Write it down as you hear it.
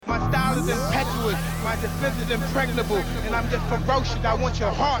is impetuous, my defense is impregnable, and I'm just ferocious. I want your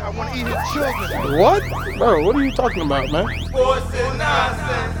heart, I want to eat his children. What? Bro, what are you talking about, man? Sports and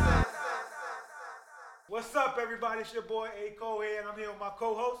nonsense. What's up, everybody? It's your boy A. Cole here, and I'm here with my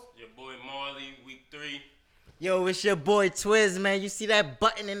co-host. Your boy Marley, week 3. Yo, it's your boy Twiz, man. You see that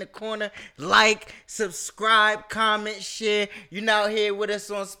button in the corner? Like, subscribe, comment, share. You now here with us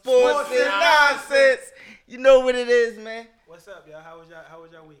on Sports and Nonsense. You know what it is, man. What's up, y'all? How was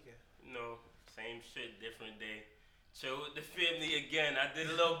y'all weekend? No, same shit, different day. Chill with the family again. I did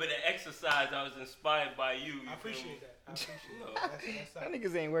a little bit of exercise. I was inspired by you. I appreciate that. That's That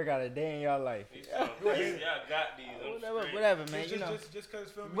niggas ain't work out a day in y'all life. Yeah, I got these. Whatever, man. Just cause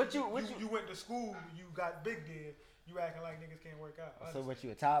feel me, What you went to school, you got big deal. You acting like niggas can't work out. So what,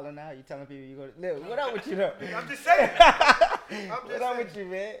 you a toddler now? You telling people you go to live? What up with you though? I'm just saying. What up with you,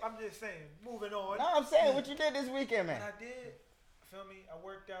 man? I'm just saying. Moving on. No, I'm saying what you did this weekend, man. What I did, feel me? I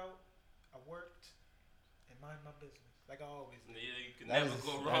worked out. I worked and mind my business. Like I always do. Yeah, you can never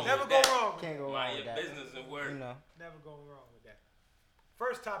go wrong. Never with go that. wrong. Can't go Mind wrong with your that. business and work. You know. Never go wrong with that.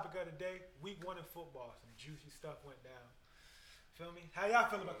 First topic of the day, week 1 in football. Some juicy stuff went down. Feel me? How y'all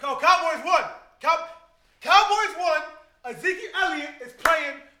feel about it? Cowboys won. Cowboys won. Ezekiel Elliott is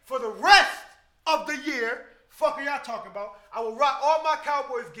playing for the rest of the year. Fuck are y'all talking about? I will rock all my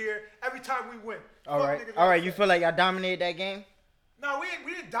Cowboys gear every time we win. All right. You feel like y'all dominated that game? No,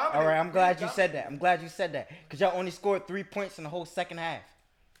 we didn't dominate. All right, I'm glad you said that. Because y'all only scored 3 points in the whole second half.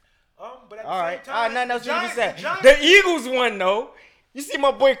 But at the All same right. time, Nothing else to be said. the Giants- The Eagles won, though. You see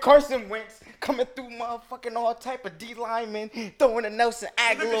my boy Carson Wentz coming through motherfucking all type of D linemen, throwing a Nelson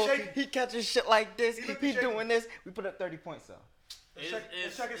Aguilar. shaky. He catching shit like this. He He looking shaky. doing this. We put up 30 points, though.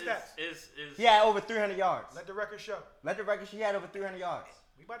 Let's check his stats. He had over 300 yards. Let the record show. Let the record, she had over 300 yards.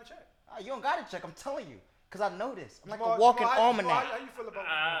 We about to check. You don't got to check. I'm telling you. Because I know this. I'm like Jamal, a walking Jamal, almanac. How you feel about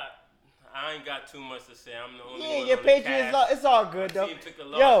I ain't got too much to say. I'm the only Yeah, one your on the Patriots, cast. it's all good, My though. team took a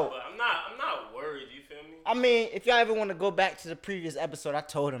loss, Yo. but I'm not worried. You feel me? I mean, if y'all ever want to go back to the previous episode, I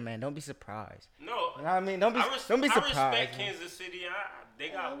told him, man, don't be surprised. No. You know what I mean? Don't be surprised. I respect man. Kansas City. They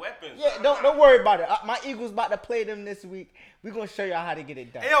got weapons. Yeah, don't worry about it. My Eagles about to play them this week. We gonna show y'all how to get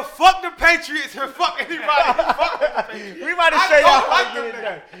it done. Hey, yo, fuck the Patriots and fuck anybody. Fuck the Patriots. We about to show y'all how to them get it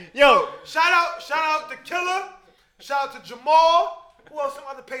done. niggas. Yo, Shout out to Killer. Shout out to Jamal. Who else? Some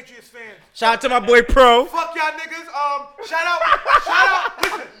other Patriots fans. shout out to my boy Pro. Fuck y'all niggas. Shout out.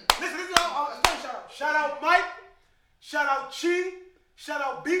 Listen. This is shout out. Shout out Mike. Shout out Chi. Shout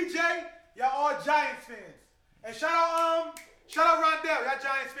out BJ. Y'all all Giants fans. And shout out Rondell. Y'all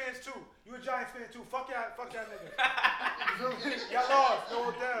Giants fans too. You a Giants fan too. Fuck y'all niggas. Y'all lost. No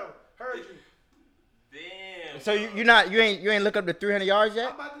Odell. Heard you. Damn. So you ain't look up the 300 yards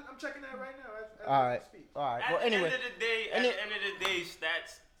yet? I'm checking that right now. As All we right. speak. All right. At Well, the anyway. end of the day,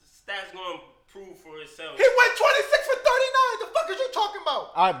 stats gonna prove for itself. He went 26 for 39. The fuck is you talking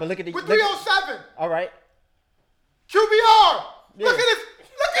about? All right, but look at the With 307. All right. QBR. Yeah. Look at this.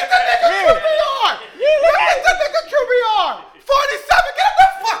 Look at the nigga Yeah. QBR. Yeah, Look at the nigga QBR. 47. Get the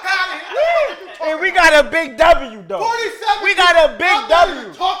fuck out of here. And we got a big W though. 47. We got a big I'm not W.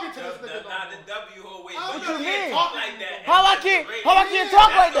 even talking to this nigga. Not the W whole way. What You you can't mean? talk like that. How I can't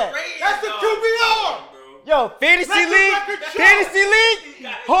talk like that? That's the QBR. Yo, fantasy Let the league, record show. fantasy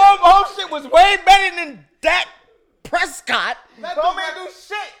league, whole shit was way better than Dak Prescott. Let Bro, the man, record- do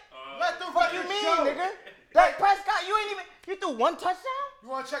shit. Let the What you record mean, show. nigga? Dak Prescott, you threw one touchdown? You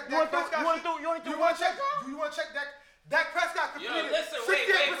want to check You wanna Dak do- Prescott? you wanna do- you wanna do You one want to check? touchdown? Do you want to check Dak Prescott Yo, completed listen,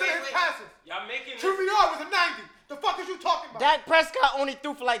 68% of his passes. Y'all making this. QBR was a 90. The fuck is you talking about? Dak Prescott only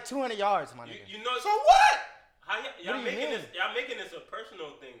threw for like 200 yards, my nigga. You know. So what? How What y'all do you making mean? this? Y'all making this a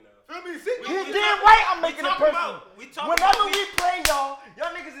personal thing now. Feel me? See, You we damn talk- right I'm we making it talking personal. about- we talking Whenever about we play y'all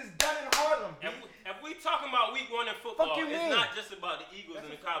niggas is done in Harlem. If we talking about week 1 in football, Fuck you it's mean? not just about the Eagles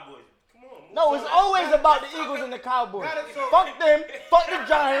and the Cowboys. Come on. move No, it's on. always about the Eagles and the Cowboys. That is so- Fuck them, fuck the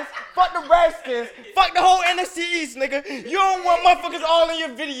Giants, fuck the Redskins, fuck the whole NFC East, nigga. You don't want motherfuckers all in your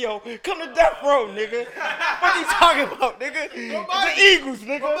video. Come to death row, nigga. What you talking about, nigga? The Eagles, But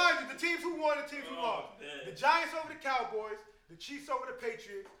nigga. mind you, the teams who won, the teams who lost. man. The Giants over the Cowboys, the Chiefs over the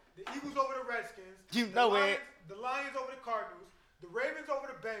Patriots, the Eagles over the Redskins, You the know Lions, it. the Lions over the Cardinals, the Ravens over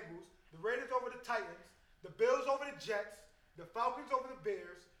the Bengals, the Raiders over the Titans, the Bills over the Jets, the Falcons over the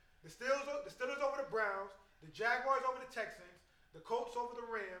Bears, the Steelers over the Browns, the Jaguars over the Texans, the Colts over the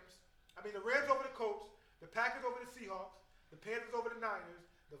Rams. The Rams over the Colts, the Packers over the Seahawks, the Panthers over the Niners,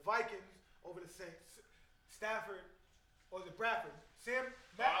 the Vikings over the Saints. Stafford Or is it Bradford? Sam.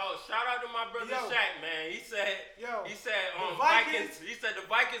 Oh, shout out to my brother Yo. Shaq, man. He said Yo. He said The Vikings. Vikings- He said the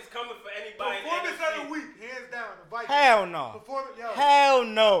Vikings coming for anybody. in Performance of the NFC. week, hands down. The Vikings. Hell no. Performance, yo. Hell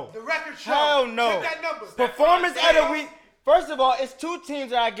no. The record show. Hell no. Check that number. Performance of the Stephon week. First of all, it's two teams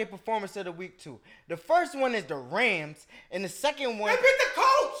that I get performance of the week to. The first one is the Rams, and the second one. They beat the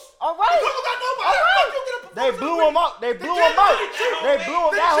Colts. All right. The Colts got nobody. All How the right. fuck you get a They performance of blew the him week? out. They The blew Chiefs him out. beat the Chiefs. They blew him.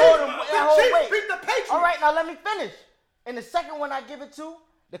 The That Chiefs- hold him. the That whole Chiefs weight. beat the Patriots. All right, now let me finish. And the second one I give it to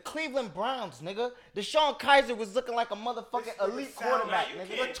the Cleveland Browns, nigga. Deshaun Kaiser was looking like a motherfucking This nigga elite sound quarterback, like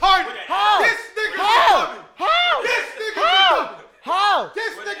you nigga. can't- Retarded. How? This nigga's How? dummy. How? This nigga's How? dummy. How?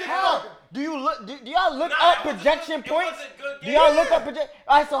 This nigga's How? dummy. Do you look? Do y'all look Nah, up it was a projection good- it was points? a good Do game. y'all look Yeah. up project?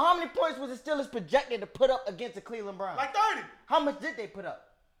 All right. So how many points was the Steelers projected to put up against the Cleveland Browns? Like 30. How much did they put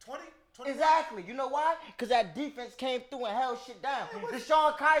up? 20? 20? Exactly. You know why? Because that defense came through and held shit down.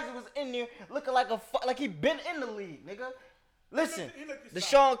 Deshaun Kaiser was in there looking like like he been in the league, nigga. Listen, He looked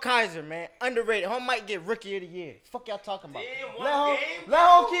Deshaun Kaiser, man, underrated. Home might get Rookie of the Year. Fuck y'all talking about? Damn, one Let home, game? let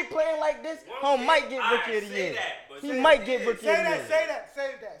home keep playing like this. One Home game? might get Alright, Rookie of the say Year. that, but He say might it. get Rookie Say of the that, Year. say that,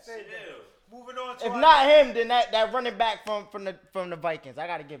 save that, save Chill. that. Moving on to If our not next- him, then that running back from the Vikings, I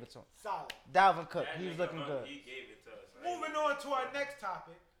gotta give it to him. Solid. Dalvin Cook, That he was nigga, looking huh, good. He gave it to us. Moving on to our next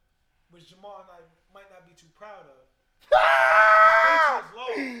topic, which Jamal and I might not be too proud of. Patriots low.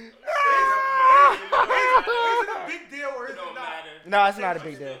 Is it a big deal or is It it don't not? matter. No, it's not a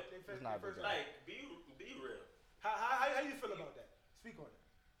big deal. They It's not a big deal. Like, be real. How you feel about that? Speak on it.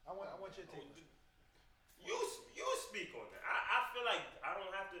 I want your take. You speak on that. I feel like I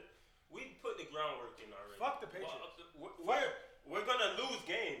don't have to. We put the groundwork in already. Fuck the Patriots. We're gonna lose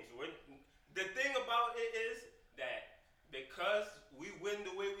games. The thing about it is that because we win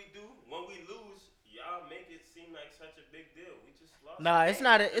the way we do, when we lose, y'all make it seem like such a big deal. We just lost. Nah, the it's game.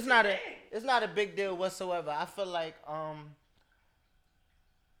 not a, it's not a, game. it's not a big deal whatsoever. I feel like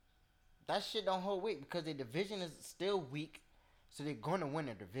that shit don't hold weight because the division is still weak, so they're gonna win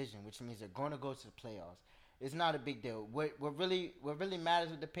the division, which means they're gonna go to the playoffs. It's not a big deal. What really matters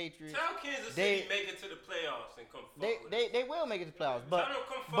with the Patriots? Tell Kansas They- City make it to the playoffs and come fuck with us. They will make it to the playoffs, but Tell them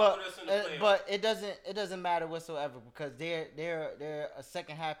come fuck with us in the playoffs. but it doesn't matter whatsoever because they're a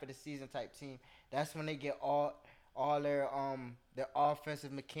second half of the season type team. That's when they get all their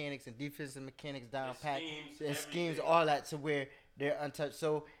offensive mechanics and defensive mechanics down Their pat, schemes, their schemes, everything. all that to where they're untouched.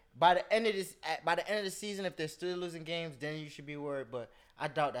 So by the end of the season, if they're still losing games, then you should be worried. But I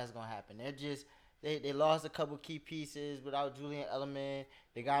doubt that's gonna happen. They lost a couple key pieces without Julian Edelman.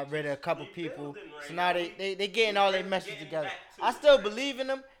 They got rid of a couple people. rebuilding right So now now. they getting all their messages Getting together. back to I it, still right? believe in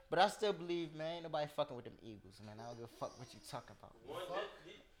them, but I still believe, man, ain't nobody fucking with them Eagles, man. I don't give a fuck what you talking about.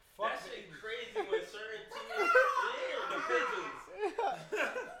 That shit crazy when certain teams. Yeah, the Pigeons.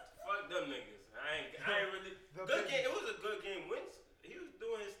 Fuck them niggas. I ain't really. The Good game. Pigeons. It was a good game. Wentz, he was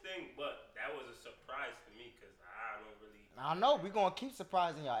doing his thing, but that was a surprise to me because I don't really. I know we gonna keep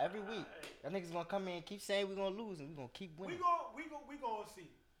surprising y'all every week. That niggas gonna come in and keep saying we gonna lose and we gonna keep We winning. gonna see.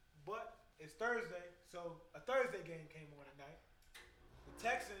 But it's Thursday, so a Thursday game came on tonight. The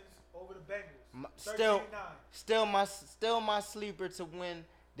Texans over the Bengals. Still, 13-9. still my sleeper to win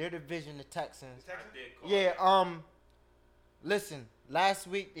their division, the Texans. The I Texans. did call Yeah, it. listen, last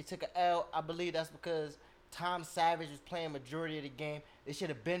week they took an L. I believe that's because Tom Savage was playing majority of the game. They should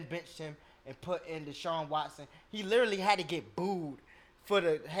have benched him and put in Deshaun Watson. He literally had to get booed for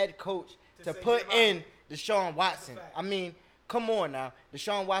the head coach to say put get him in out. Deshaun Watson. fact. I mean, come on now.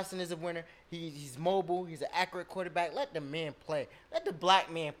 Deshaun Watson is a winner. He's mobile. He's an accurate quarterback. Let the man play. Let the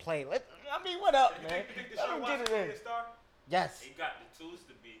black man play. What up, You man? think Let Deshaun him Watson get can it be in. a star? Yes. He got the tools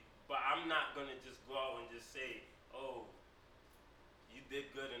to be, but I'm not gonna just go out and just say, "Oh, you did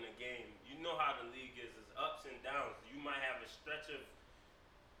good in the game." You know how the league is. It's ups and downs. You might have a stretch of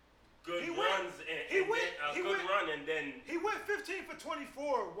good He went- runs and, he and went- then a he good went- run, and then. He went 15 for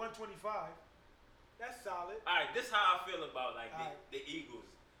 24, 125. That's solid. All right, this how I feel about like Alright. the Eagles.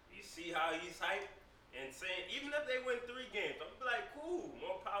 You see how he's hyped and saying even if they win 3 games, I'm be like, cool,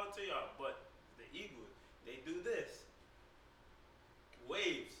 more power to y'all. But the Eagles, they do this.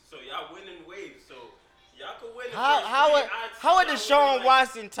 Waves. So y'all winning waves. So y'all could win. the first How three. would I'd see how would y'all Deshaun winning, like,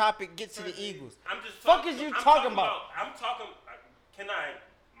 Watson topic get to the Eagles? I'm just Fuck talking, is you I'm talking about? I'm talking. Can I?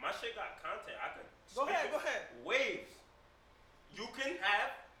 My shit got content. I could. Go speak ahead, it. go ahead. Waves. You can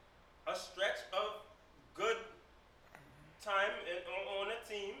have a stretch of good time on a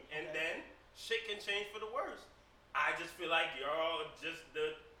team, and then shit can change for the worse. I just feel like y'all just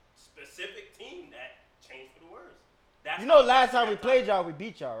the specific team that changed for the worse. That's You know, how- last time we that's played how- y'all, we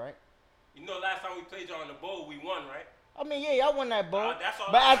beat y'all, right? You know, last time we played y'all in the bowl, we won, right? I mean, yeah, y'all won that bowl. That's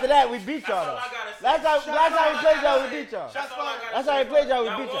all But I after gotta that, we say. beat That's y'all all though. I gotta say. Last time we played y'all, we beat y'all. Shots That's all I fired. gotta That's say. how we played y'all, we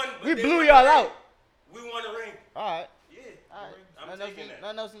Y'all beat won, y'all. but We they blew won y'all the ring. out. We won a ring. All right. Yeah. All right. I'm Nothing taking that.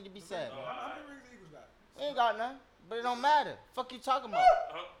 nothing else need to be said. How many rings the Eagles got? We ain't got none. But it don't matter. Fuck you talking about?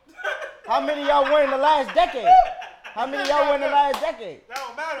 Huh? How many of y'all won in the last decade? How many of y'all won in the last decade? That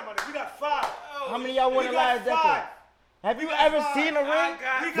don't matter, money. We got 5. How many of y'all won in We the got last decade? 5. Have you got ever five. seen a ring?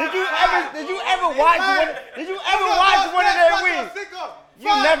 got Did you five. ever watch one? Did you ever watch one of their wins? You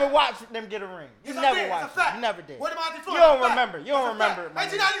never watched them get a ring. You never watched it. You never did. What about You don't remember. You don't remember it, man.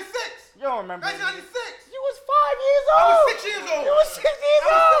 1996. You don't remember. 1996. You was 5 years I old. was 6 years old. You was 6 years I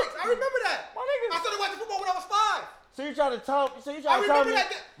was old. 6. I remember that. My nigga. I started watching football when I was 5. So you trying to tell? So you I trying to tell me?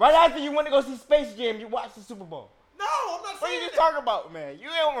 remember that. Right after you went to go see Space Jam, you watched the Super Bowl. No, I'm not What are saying you that. talking about, man? You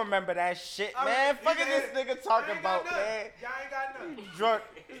don't remember that shit, I man. mean, Fuck is you this ain't- nigga talking I ain't got about, none. man? Y'all ain't got none. You drunk.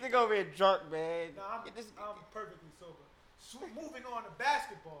 This nigga over here drunk, man. No, Get this- I'm perfectly sober. So moving on to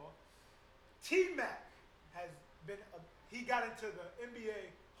basketball, T-Mac has been, he got into the NBA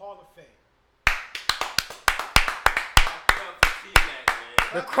Hall of Fame.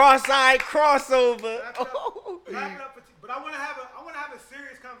 The cross-eyed crossover. Wrap it up. Wrap it up for T. But I want to have a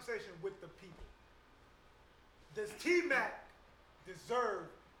serious conversation with the people. Does T-Mac deserve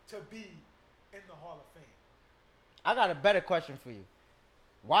to be in the Hall of Fame? I got a better question for you.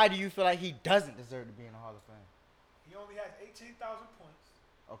 Why do you feel like he doesn't deserve to be in the Hall of Fame? He only has 18,000 points.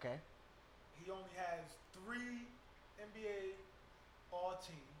 Okay. He only has 3 NBA All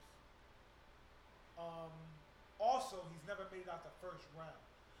Teams. Also, he's never made it out the first round.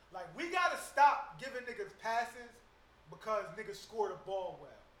 Like, we gotta stop giving niggas passes because niggas score the ball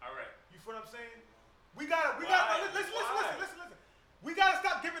well. All right. You feel what I'm saying? We gotta Why? listen. We gotta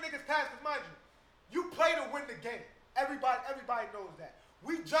stop giving niggas passes, because mind you play to win the game. Everybody knows that.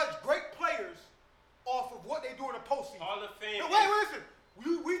 We judge great players off of what they do in the postseason. Hall of Fame. No, wait, listen.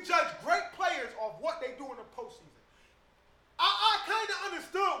 We judge great players off what they do in the postseason. I kind of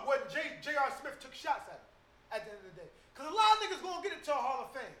understood when J.R. Smith took shots at him at the end of the day. Because a lot of niggas going to get into a Hall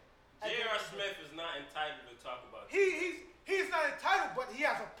of Fame. J.R. Smith is not entitled to talk about it. He's not entitled, but he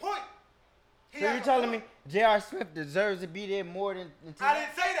has a point. So you're telling me J.R. Smith deserves to be there more than I T-Mac?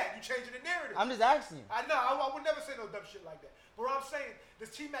 didn't say that. You changing the narrative. I'm just asking you. I know. I would never say no dumb shit like that. But what I'm saying, does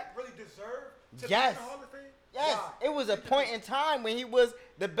T-Mac really deserve to be Yes. in the Hall of Fame? Yes, Why? it was a point in time when he was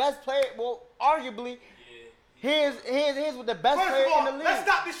the best player. Well, arguably, his was the best First player of all, in the league. let's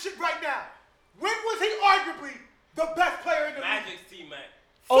stop this shit right now. When was he arguably the best player in the league? Magic's T-Mac.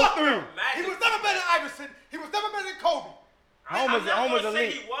 Fuck 03. no. He was never better than Iverson. He was never better than Kobe. Home was I'm not gonna say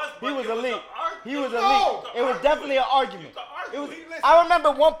elite. He was, but He was it elite. an argument. He was No. elite. It was definitely an argument. You can argue. It was. Listen. I remember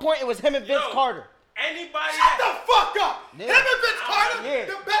at one point it was him and Vince Yo. Carter. Anybody Shut the that fuck up. Yeah. Him and Vince Carter, Yeah,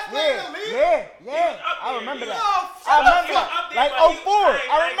 the best player in the league. yeah. up I there. remember He that. was- I remember He was that. up there, Like but he- 04. I I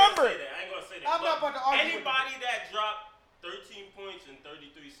ain't remember gonna it. say that. I ain't gonna say that. I'm not But about to argue with Anybody that dropped 13 points in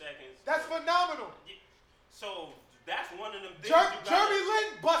 33 seconds. That's phenomenal. So that's one of them things. Jeremy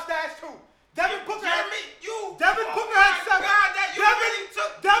Lin bust ass too. Devin Booker had Devin Booker had seven.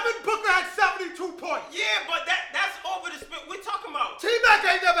 took. Devin Booker had 72 points. Yeah, but that's over the spit. We're talking about. T-Mac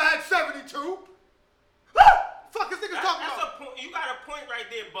ain't never had 72. Fuck is niggas talking That's about? a point. You got a point right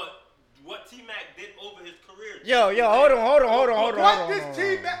there, but what T-Mac did over his career. Yo, hold on.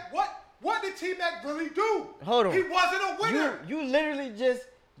 What did T-Mac really do? Hold on. He wasn't a winner. You literally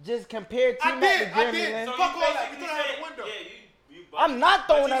just compared I T-Mac did, to I Jeremy did. Lin. So- you Fuck all that. basically You throw that out the said- window. Yeah, you I'm not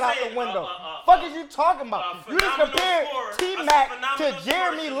throwing that out the window. Fuck is you talking about? You just compared T-Mac to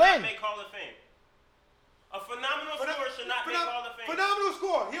Jeremy Lin. Make Hall of Fame. A phenomenal scorer should not make Hall of Fame. Phenomenal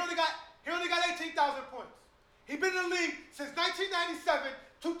score. He only got 18,000 points. He been in the league since 1997,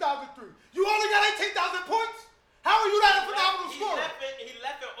 2003. You only got 18,000 points? How are you not a phenomenal scorer? He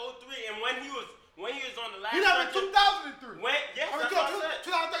left in 03, and when he was on the last. He left in 2003. Yes, I mean, that's what I said.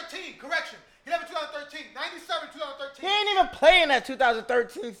 2013. Correction. He left in 2013. 97, 2013. He ain't even playing that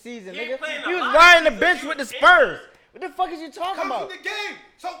 2013 season, He ain't nigga. playing He a was lot. riding the He bench was with the injured. Spurs. What the fuck is you talking Comes about? from the game.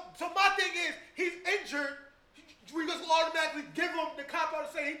 So my thing is, he's injured. We just automatically give him the cop out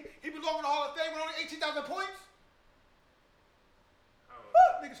and say he belongs in the Hall of Fame with only 18,000 points?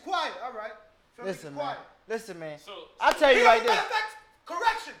 Niggas quiet. All right. So Listen, niggas man. quiet. Listen, man. So- I'll tell you like this. Matter of fact,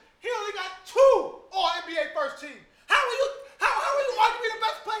 correction. He only got 2 All-NBA first team. How are you arguing the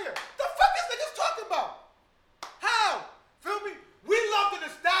best player? The fuck is niggas talking about? How? Feel me? We love the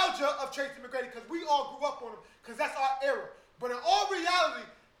nostalgia of Tracy McGrady because we all grew up on him because that's our era. But in all reality,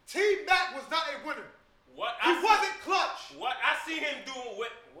 T-Mac was not a winner. He wasn't clutch. What I see him do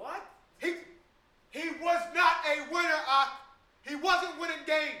with what? He was not a winner, He wasn't winning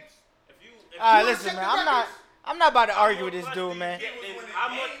games. If All right, wanna listen, check man. the I'm not. records? I'm not about to How argue more with this clutch dude, do you man. get in- winning How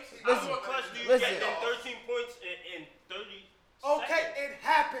much games. how Listen, more clutch do you listen. get than 13 points in 30 Okay, seconds? it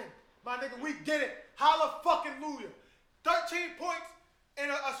happened. My nigga, we get it. Holla fucking Luya. 13 points in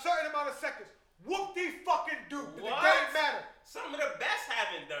a certain amount of seconds. Whoop de fucking do. Did the What? game matter? Some of the best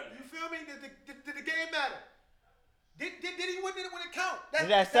haven't done You it. feel me? Did the game matter? Did he win it when it count? Did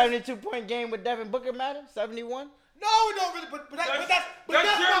that 72-point game with Devin Booker matter? 71? No, it don't really. But that's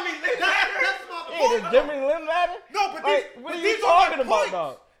Jeremy Lin matter? that's my Yeah, point. does Jeremy Lin matter? No, but Like, these, what but are you these are my talking about, points.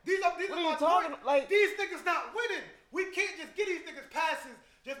 dog? These are What are my you talking points. like? These niggas not winning. We can't just get these niggas passes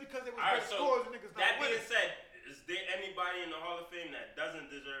just because they was All right, good so scores and niggas that not being winning. said, is there anybody in the Hall of Fame that doesn't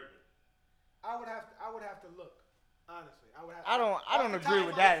deserve it? I would have to look. Honestly, I would have. I don't off the top agree of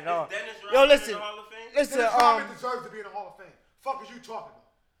with my that head, at all. Is Dennis Yo, Rodman listen. in the Hall of Fame? Listen, Dennis Rodman deserves to be in the Hall of Fame. Fuck is you talking about?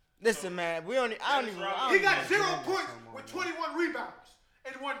 listen, man. I don't even. I don't He got even 0 agree with points that no more, with man. 21 rebounds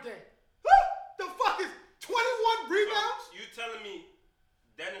in one game. The fuck is 21 rebounds? So you telling me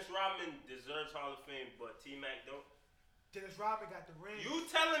Dennis Rodman deserves Hall of Fame, but T-Mac don't? Dennis Rodman got the rings. You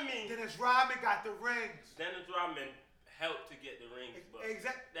telling me Dennis Rodman got the rings. Dennis Rodman helped to get the rings, but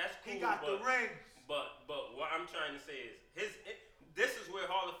Exactly. that's cool. He got the but, rings. But what I'm trying to say is this is where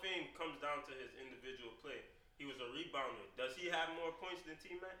Hall of Fame comes down to his individual play. He was a rebounder. Does he have more points than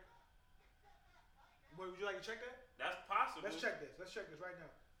T-Mac? Would you like to check that? That's possible. Let's check this. Let's check this right now.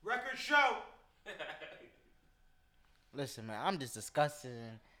 Record show. Listen, man. I'm just disgusted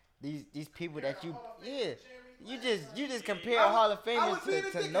in these people that you. Yeah. You just compare I was- Hall of I Famers was being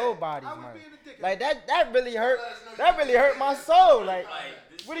a to dickhead. nobody's, I was man. being a dickhead. Like that really hurt. That really hurt my soul. Like,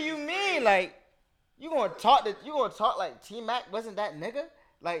 this what do shit you is mean? crazy. Like, you gonna talk like T-Mac wasn't that nigga?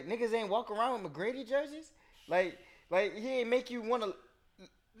 Like niggas ain't walk around with McGrady jerseys? Like he ain't make you wanna.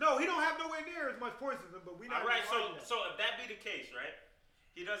 No, he don't have nowhere near as much points as him, but we not. All right, gonna argue that. so if that be the case, right?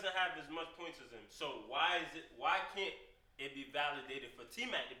 He doesn't have as much points as him. So why can't it be validated for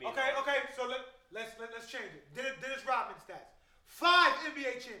T-Mac to be? in the Hall of Okay. So let's change it. Dennis Rodman stats: 5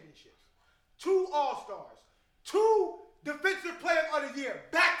 NBA championships, 2 All-Stars, 2 Defensive Player of the Year,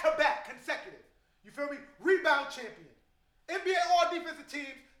 back-to-back consecutive. You feel me? Rebound champion, NBA All Defensive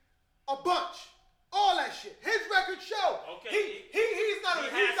Teams, a bunch, all that shit. His records show. Okay, He's not a.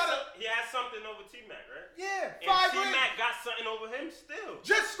 He's not a. He has something over T-Mac, right? Yeah, And 5 rings. T-Mac got something over him still.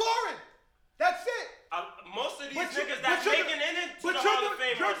 Just scoring. That's it. Most of these But you- niggas but that's you're making the- it into but the you're Hall the- of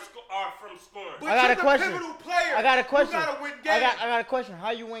Fame you're- are from scoring. But I got you're a the question. pivotal player. I got a question. You gotta win I games. got a question.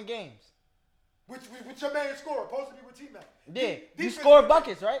 How you win games? With your main scorer, supposed to be with T-Mac. Yeah, you Defense- score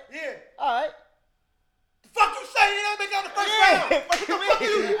buckets, right? Yeah. All right. The fuck you saying? You don't make it out the first Yeah. round. What the fuck are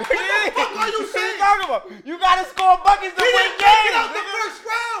you What saying? talking about? You gotta score buckets to He win didn't make it games. out the nigga. first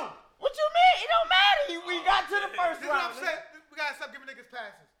round. What you mean? It don't matter. We got to the first This is what round. I'm saying. We gotta stop giving niggas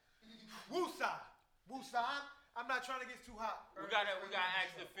passes. Woosah. I'm not trying to get too hot. We gotta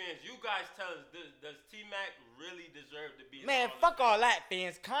ask the fans. You guys tell us, does T-Mac really deserve to be in Man, the Hall of fuck Fame? all that,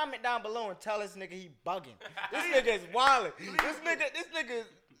 fans. Comment down below and tell this nigga he bugging. This nigga is wildin'. This nigga,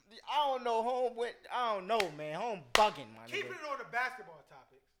 I don't know, I don't know, man. Home bugging, my Keeping nigga. it on the basketball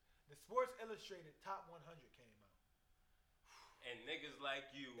topics, the Sports Illustrated Top 100 came out. And niggas like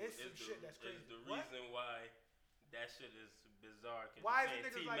you It's is some shit that's the crazy. What? reason why that shit is bizarre. Why is you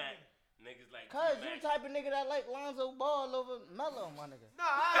it saying niggas like T-Mac, me? Niggas like Cause you the T-Mac. type of nigga that like Lonzo Ball over Melo, my nigga. Nah,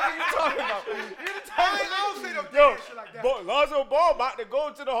 What you talking about? You the type I don't say no Yo, dick shit like that. Boy, Lonzo Ball about to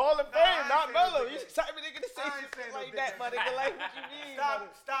go to the Hall of Nah, I Fame, ain't not say no Melo. dick You ass. the type of nigga to say I ain't shit say no like dick that, ass. my nigga. Like what you mean, my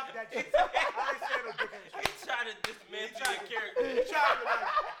nigga? Stop that shit. I ain't saying no dick ass He shit. trying to dismantle tried your to- character. You tried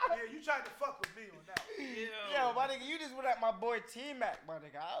to you tried to fuck with me on that. Yo, my nigga, you just went at my boy T-Mac, my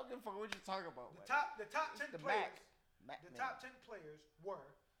nigga. I don't give a fuck what you talking about. The top 10 the players. Mac The man. top 10 players were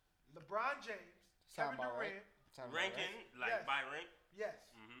LeBron James, Sound Kevin about right. Durant. Sound about Ranking, right. like Yes. by rank. Yes.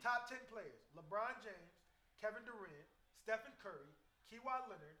 Mhm. Top 10 players. LeBron James, Kevin Durant, Stephen Curry, Kawhi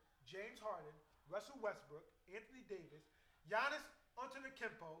Leonard, James Harden, Russell Westbrook, Anthony Davis, Giannis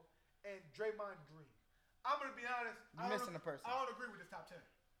Antetokounmpo, and Draymond Green. I'm going to be honest. You missing a person. I don't agree with this top 10.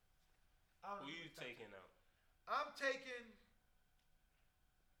 I don't Who agree you with this top 10. taking out?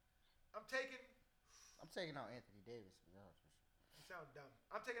 I'm taking out Anthony Davis. To be honest with you. you sound dumb.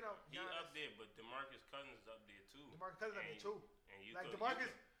 I'm taking out He Giannis. up there, but DeMarcus Cousins is up there too. DeMarcus Cousins up there And- too. And you Like go-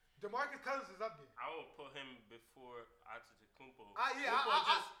 DeMarcus Cousins is up there. I would put him before Antetokounmpo. Yeah,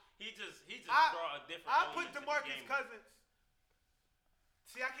 He just I- brought a different. I put element to the DeMarcus game. Cousins.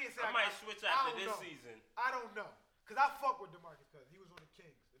 See, I can't say I might switch after this season. I don't know, cause I fuck with DeMarcus Cousins. He was on the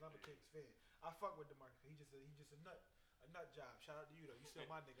Kings, and I'm a Kings fan. I fuck with DeMarcus. He just a nut job. Shout out to you though. You still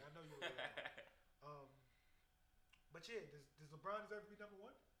my nigga. I know you. But yeah, does LeBron deserve to be number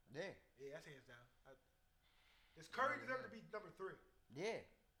one? Yeah. Yeah, that's hands down. Does Curry deserve to be number 3? Yeah.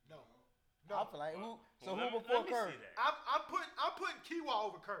 No. I feel like who? So Well, who let before me Curry? see that. I'm putting Kiwa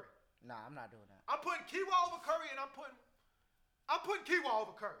over Curry. Nah, I'm not doing that. I'm putting Kiwa over Curry, and I'm putting Kiwa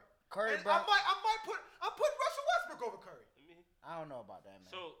over Curry. Curry, and bro. I'm putting Russell Westbrook over Curry. I don't know about that, man.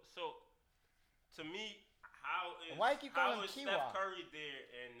 So to me, how is Why you keep calling him Steph Kiwa? Curry there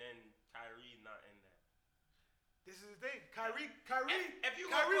and then Kyrie not in that? This is the thing. Kyrie If you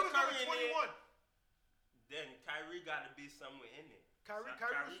Kyrie gonna was put number Curry in 21. Then Kyrie got to be somewhere in there. Kyrie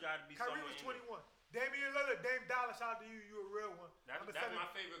got to be somewhere was in 21. Damian Lillard, Dame Dollar, shout out to you. You a real one. That's Number my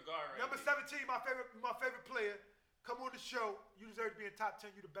favorite guard right Number there. 17, my favorite player. Come on the show. You deserve to be in top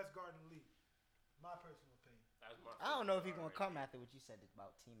 10. You the best guard in the league. My personal opinion. That's my I don't know if he's favorite gonna guard come after what you said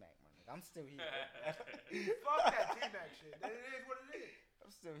about T-Mac, my nigga. I'm still here. Fuck that T-Mac shit. It is what it is.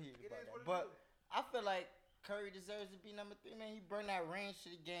 I'm still here It about is that. what it But is. I feel like Curry deserves to be number 3, man. He bring that range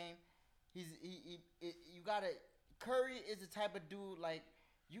to the game. Curry is the type of dude like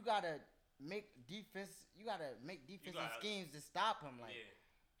you gotta make defensive schemes to stop him. Like Yeah.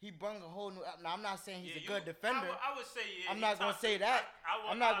 he brung a whole new. Now I'm not saying he's Yeah, a good you- defender. I would say yeah. I'm he not gonna top say 10. that. I'll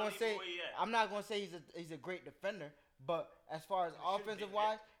I'm not gonna leave say. him where he at. I'm not gonna say he's a great defender. But as far as offensive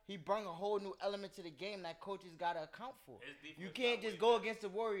wise, he brung a whole new element to the game that coaches gotta account for. His defense You can't got just way go better. against the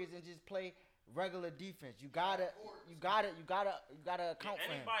Warriors and just play regular defense. You gotta account for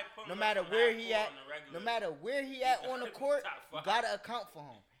him. anybody putting No up matter from where half he court at, on the regular, no matter where he at on the court, top you five. gotta account for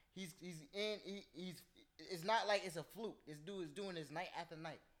him. He's it's not like it's a fluke. This dude is doing this night after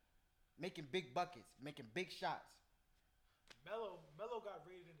night, making big buckets, making big shots. Melo got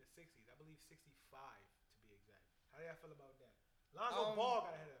rated in the 60s. I believe 65 to be exact. How do y'all feel about that? Lonzo Ball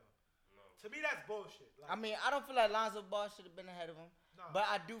got ahead of him. No. To me, that's bullshit. Like, I mean, I don't feel like Lonzo Ball should have been ahead of him, Nah. but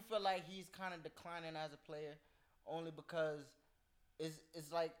I do feel like he's kind of declining as a player, only because it's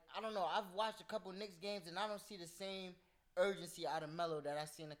like I don't know. I've watched a couple Knicks games and I don't see the same urgency out of Melo that I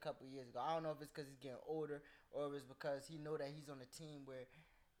seen a couple years ago. I don't know if it's because he's getting older or if it's because he know that he's on a team where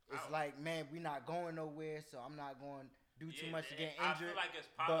it's like, man, we're not going nowhere, so I'm not going to do too much to get injured. I feel like it's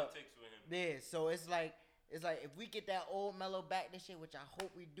politics with him. Yeah, so it's like if we get that old Melo back this year, which I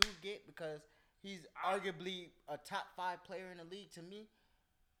hope we do get because he's arguably a top 5 player in the league to me,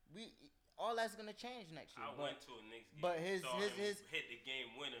 all that's gonna change next year. I went to a Knicks game. but his hit the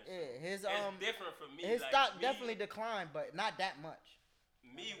game winner. his it's different for me. his like, stock me, definitely declined, but not that much.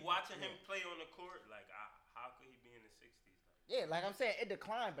 Me watching him play on the court, like how could he be in the 60s? Yeah, like I'm saying, it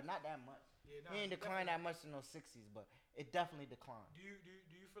declined, but not that much. Yeah, He ain't declined that much in those 60s, but it definitely declined. Do you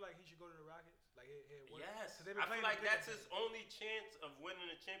feel like he should go to the Rockets? Like, Yes, 'cause they've been I feel playing like the that's Pistons. his only chance of winning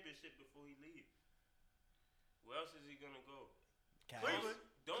a championship before he leaves. Where else is he gonna go? Cleveland.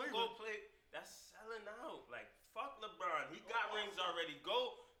 Don't Cleveland. go play. That's selling out. Like fuck LeBron. He got rings already.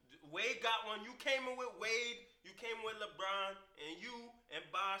 Go. Wade got one. You came in with Wade. You came with LeBron and you and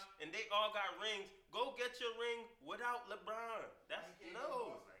Bosh, and they all got rings. Go get your ring without LeBron. That's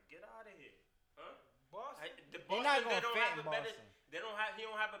no. Like get out of here, huh? Boston. The They're not Boston, gonna they don't fit have in a better. Boston. They don't have. He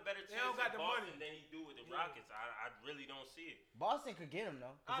don't have a better chance don't got in the Boston money. than he do with the Yeah. Rockets. I really don't see it. Boston could get him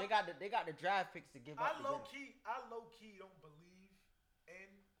though, cause I- they got the draft picks to give up. I to low get him. key don't believe in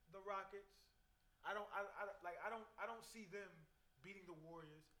the Rockets. I don't see them beating the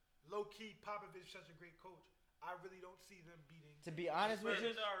Warriors. Low key, Popovich is such a great coach. I really don't see them beating. To be honest with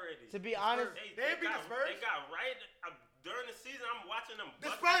you, Spurs already. to be honest, They beat the Spurs? They got right during the season. I'm watching them. The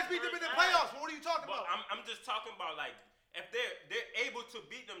bust Spurs beat them in the ass. playoffs. What are you talking But about? I'm just talking about like if they're able to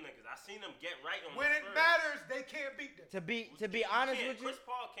beat them niggas. I seen them get right on. When the it Spurs. matters, they can't beat them. to be honest can't. with you, Chris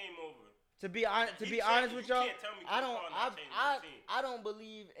Paul came over. to be honest You with y'all, can't tell me I Chris don't Paul not changing the team. I don't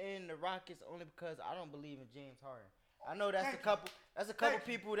believe in the Rockets only because I don't believe in James Harden. I know that's a couple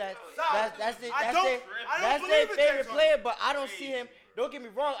people that's their believe in favorite James player, Harden. but I don't see him. Don't get me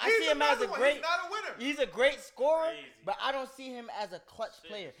wrong, I He's see him as a another one. great. He's not a winner. He's a great scorer, Crazy. but I don't see him as a clutch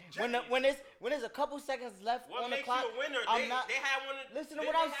player. Crazy. When there's a couple seconds left What on the makes clock, you a winner? I'm not. They had one. Listen to they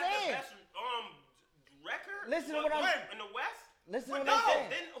what I'm have saying. The best, record. Listen to what I'm- in the West. Listen to what No. I'm saying.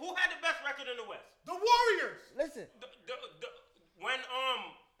 Then who had the best record in the West? The Warriors. Listen,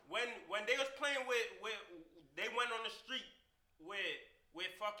 When they was playing with they went on the street with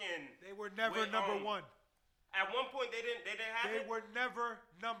fucking. They were never with, number one. At one point they didn't have They it. were never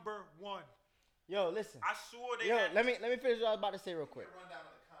number one. yo, listen. I swore they Yo, had. let me finish what I was about to say real quick.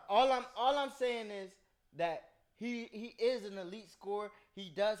 All I'm saying is that he is an elite scorer. He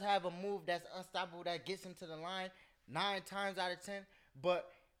does have a move that's unstoppable that gets him to the line 9 times out of 10. But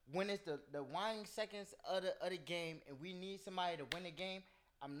when it's the winding seconds of the game and we need somebody to win the game,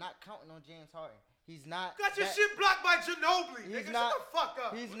 I'm not counting on James Harden. He's not. Got your that- shit blocked by Ginobili. He's Nigga, not. shut the fuck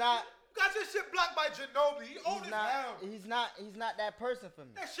up. He's not. You got your shit blocked by Ginobili. He old as hell. He's not that person for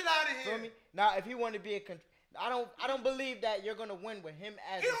me. That shit out of here. Feel me? Now, if he want to be I don't believe that you're gonna win with him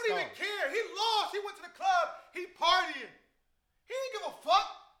as He a don't star. even care. He lost. He went to the club. He partying. He ain't give a fuck.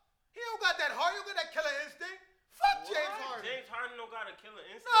 He don't got that heart. He don't got that killer instinct. Fuck James Harden. James Harden don't got a killer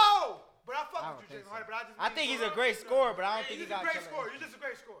instinct. No. But I I fuck don't with you, think James so. Harden. But I think he's a great scorer, but I don't think he You're got just a great killer scorer. instinct. You're just a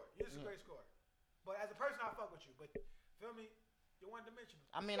great scorer. You're just a great scorer. But as a person, I fuck with you. But feel me? You're one dimensional.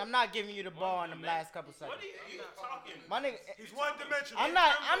 I mean, I'm not giving you the ball in the last couple seconds. What are you talking? My nigga, He's one dimensional. I'm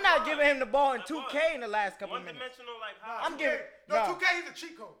not giving him the ball in 2K in the last couple One minutes. dimensional like Nah, how? I'm 2K giving- No, no. 2K, he's a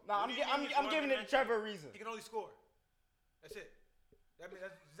cheat code. No, What do you mean he's I'm giving it to one-dimensional? Trevor Ariza. He can only score. That's it. That means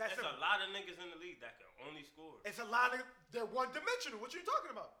that's There's simple. a lot of niggas in the league that can only score. It's a lot of they're one dimensional. What you talking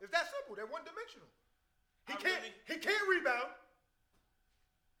about? It's that simple. They're one dimensional. He can't rebound.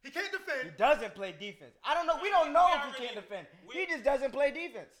 He can't He defend. doesn't play defense. I don't know. We don't know if he already- can't defend. we- He just doesn't play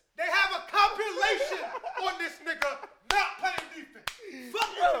defense. They have a compilation on this nigga not playing defense. Fuck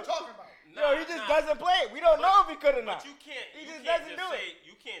what you talking about. Yo, he just doesn't play it. We don't know if he could or not. But you can't. He you just can't doesn't just do say, it.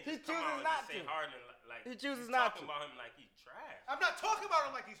 You can't He just come chooses out and not just say to. Harden like He chooses you not talking to. about him like he's trash. I'm not talking about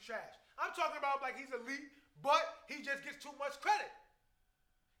him like he's trash. I'm talking about him like he's elite, but he just gets too much credit.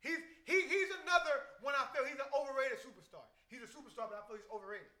 He's another one I feel he's an overrated superstar. He's a superstar, but I feel he's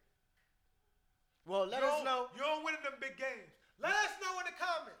overrated. Well, let us know. You don't win in them big games. Let us know in the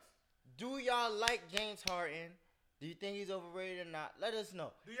comments. Do y'all like James Harden? Do you think he's overrated or not? Let us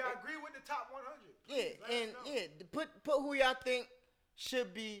know. Do y'all agree with the top 100? Yeah, Please, let and us know. yeah, put who y'all think should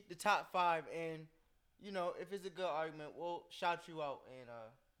be the top 5, and you know if it's a good argument, we'll shout you out and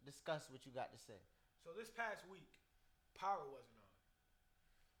discuss what you got to say. So this past week, Power wasn't on.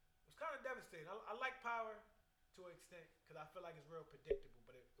 It was kind of devastating. I like Power to an extent because I feel like it's real predictable,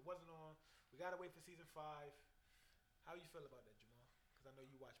 but it wasn't on. We gotta wait for season 5. How you feel about that, Jamal? Because I know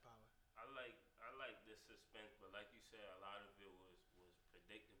you watch Power. I like the suspense, but like you said, a lot of it was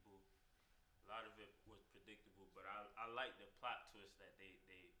predictable. A lot of it was predictable, but I like the plot twist that they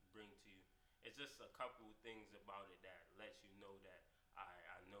bring to you. It's just a couple of things about it that lets you know that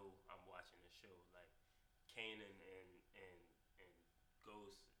I know I'm watching the show. Like Kanan and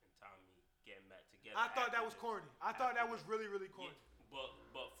Ghost and Tommy getting back together. I thought that after was the- corny. I thought that after was the- really, really corny. Yeah,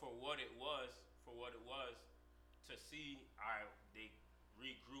 but for what it was, to see they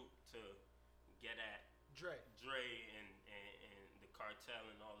regroup to get at Dre. and the cartel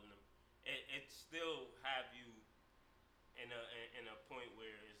and all of them, it still have you in a point where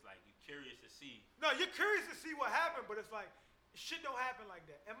it's like you're curious to see. No, you're curious to see what happened, but it's like shit don't happen like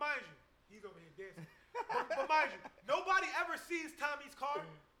that. And mind you, he's over here dancing. but mind you, nobody ever sees Tommy's car.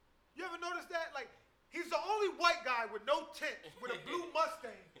 You ever notice that? Like he's the only white guy with no tint with a blue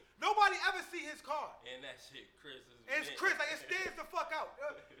Mustang. Nobody ever see his car. And that shit, Chris is. And it's Chris, like it stands the fuck out.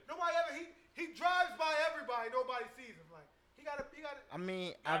 Nobody ever he drives by everybody. Nobody sees him. Like he gotta. I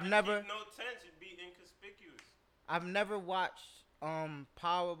mean, Gotta keep no tension, be inconspicuous. I've never watched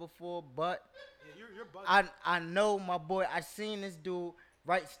Power before, but Yeah, you're bugging. I know my boy. I seen this dude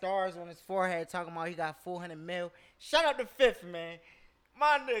write stars on his forehead talking about he got 400 mil. Shout out to Fifth, man.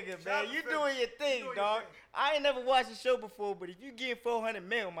 My nigga, Shout out man, to you Fifth. doing your You thing, doing your dog. thing. I ain't never watched the show before, but if you get 400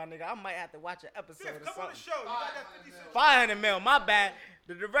 mil, my nigga, I might have to watch an episode Fifth, or come on the something. show. You got that 50 cent. 500 mil, my bad.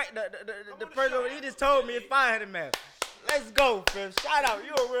 The on the person show. he just told me it's 500 mil. Let's go, Fifth. Shout out,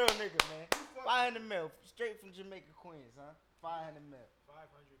 you a real nigga, man. 500 mil, straight from Jamaica, Queens, huh? 500 mil. 500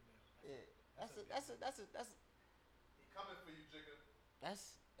 mil. Yeah, that's He coming for you, Jigga.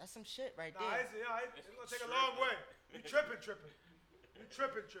 that's some shit right Nah, there. it's gonna take a long way. You tripping. You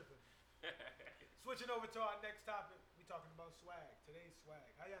tripping. Switching over to our next topic, we talking about swag. Today's swag.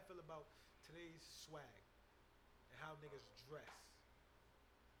 How y'all feel about today's swag and how niggas dress?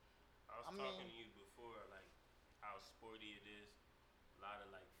 I was I talking mean- to you before, like how sporty it is. A lot of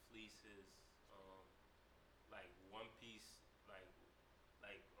like fleeces, like one piece, like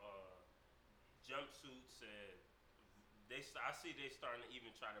jumpsuits, and I see they starting to even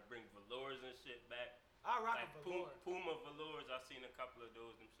try to bring velours and shit back. I rock Like a velour. Puma velours, I seen a couple of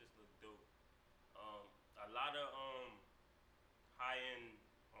those. Them shits look dope. A lot of high end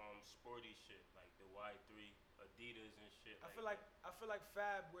sporty shit like the Y3, Adidas and shit. I feel like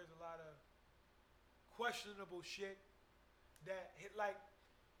Fab wears a lot of questionable shit that he'll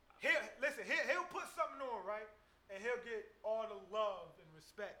put something on, right? And he'll get all the love and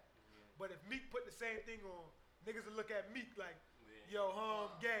respect. But if Meek put the same thing on, niggas will look at Meek like,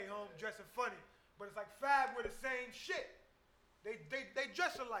 yo, gay, dressing funny. But it's like Fab with the same shit. They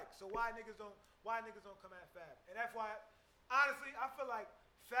dress alike. So why niggas don't come at Fab? And that's why, honestly, I feel like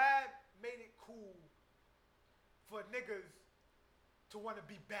Fab made it cool for niggas to want to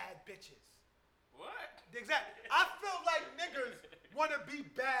be bad bitches. What? Exactly. I feel like niggas want to be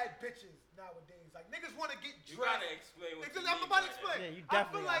bad bitches nowadays. Like niggas want to get You dressed. gotta explain what Exactly. you I'm mean about to by that. explain. Yeah, you I feel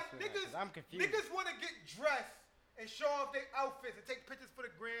definitely like gotta explain niggas, that, 'cause I'm confused. niggas want to get dressed and show off their outfits and take pictures for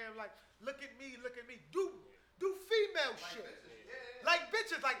the gram. Like, look at me, look at me. Do female shit. Like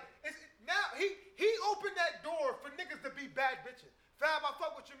bitches. Like it's, now he opened that door for niggas to be bad bitches. Fab, I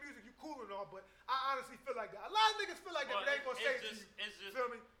fuck with your music, you cool and all, but I honestly feel like that. A lot of niggas feel like that, Well, but they ain't gonna say it to you. it's just, Feel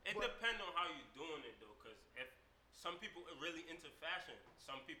me? It But- depends on how you doing it though, cause if some people are really into fashion,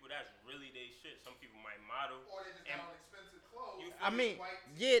 some people that's really they shit. Some people might model. Or they just And got on expensive clothes. you I mean, White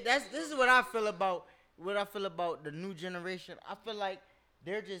yeah, this is what I feel about the new generation. I feel like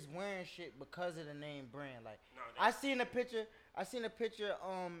they're just wearing shit because of the name brand. Like No, I seen a picture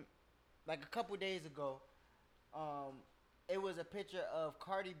like a couple days ago. It was a picture of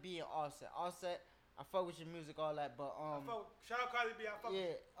Cardi B and Offset. Offset, I fuck with your music, all that, but Shout out Cardi B, I fuck with you.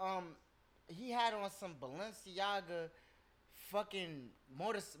 yeah, he had on some Balenciaga fucking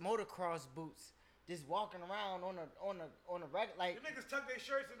motocross boots, just walking around on a regular like. The niggas tuck their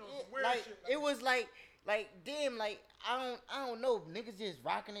shirts in on Yeah, some weird like shit. it was like damn, like I don't know, niggas just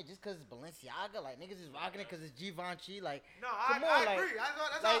rocking it just cause it's Balenciaga, like niggas just rocking it cause it's Givenchy, like No, come I on, like, agree. That's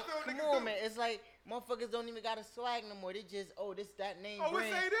like how I feel come niggas on, do. man, it's like motherfuckers don't even got a swag no more. They just this that name Oh, we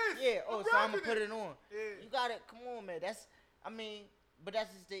brand, say this. yeah, I'm so I'm gonna rocking put it. it on. Yeah. You got it, come on, man. But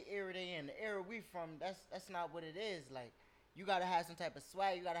that's just the era they in. The era we from, that's not what it is. Like you gotta have some type of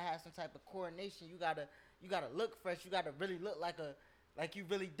swag. You gotta have some type of coordination. You gotta look fresh. You gotta really look like you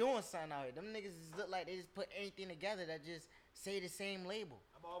really doing something out here. Them niggas just look like they just put anything together that just say the same label.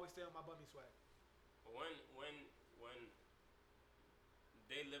 I'm always stay on my bummy swag. when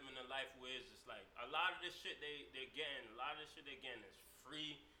they living a life where it's just like a lot of this shit they're getting is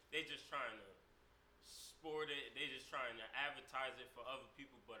free. They just trying to sport it. They just trying to advertise it for other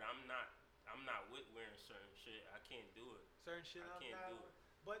people. But I'm not with wearing certain shit. I can't do it. Certain shit I I'm can't not do with. it.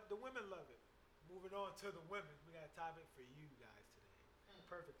 But the women love it. Moving on to the women, we got a topic for you guys today.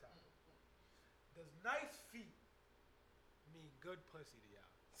 Perfect topic. Does nice feet mean good pussy to y'all?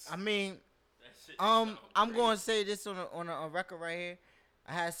 I mean, That shit sound I'm crazy. going to say this on a record right here.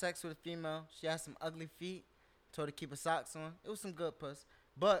 I had sex with a female. She had some ugly feet. Told her to keep her socks on. It was some good puss,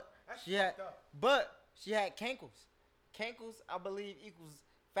 but That's she had fucked up. she had cankles. Cankles, I believe, equals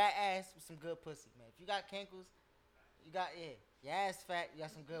fat ass with some good pussy, man. If you got cankles, you got your ass fat. You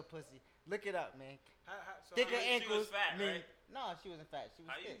got some good pussy. Look it up, man. So Thicker she was ankles. fat, mean, right? No, she wasn't fat. She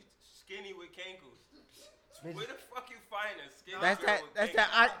was How you thick. skinny with cankles? Bitch. Where the fuck you find a skinny That's girl that. with That's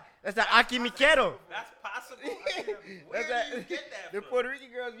cankles? that. That's that Aki Mikero. That's possible. That's Where do you get that The from? Puerto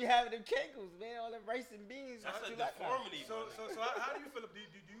Rican girls be having them cankles, man. All them rice and beans. That's How a you like that? deformity. So how do you feel? Do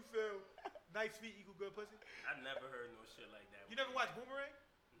you feel nice feet equal good pussy? I never heard no shit like that. You never watched Boomerang?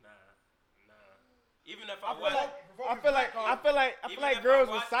 Nah. Even if I, I watch, feel Even like if I girls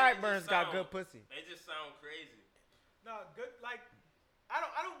with watch it, it just sideburns got sound- good pussy. they just sound crazy. No, good. Like I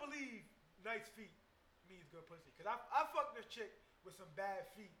don't believe nice feet means good pussy. Cause I fucked this chick with some bad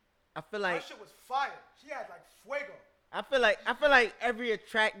feet. I feel That like shit was fire. She had like fuego. I feel like every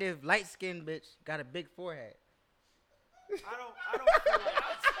attractive light skinned bitch got a big forehead. I don't feel like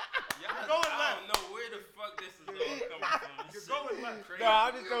Y'all, going I left. don't know where the fuck this is all coming from. This You're shit going left. crazy. No,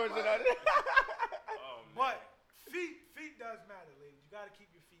 I'm just throwing shit out there. Oh, man. But feet does matter, ladies. You gotta keep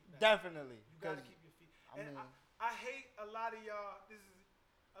your feet nice. Definitely. You gotta 'Cause keep your feet. I And mean- I hate a lot of y'all.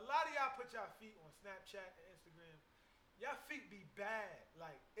 A lot of y'all put y'all feet on Snapchat and Instagram. Y'all feet be bad.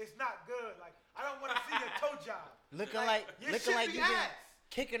 Like it's not good. Like I don't want to see your toe job. Looking like your looking shit like be you been ass.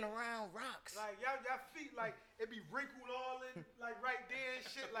 kicking around rocks. Like y'all feet like it be wrinkled all in like right there and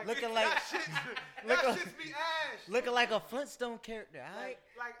shit. Like Looking y'all like- shit, looking- y'all shits be ass. Looking like a Flintstone character, alright?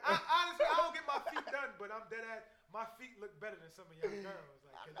 Like honestly, I don't get my feet done, but I'm dead ass. My feet look better than some of y'all girls.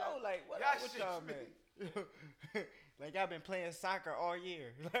 Like, I 'cause know, y'all- like, what y'all up with shits y'all, be- man? Like, y'all been playing soccer all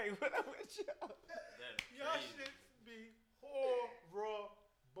year. Like, what up with y'all? That's Y'all crazy. shits be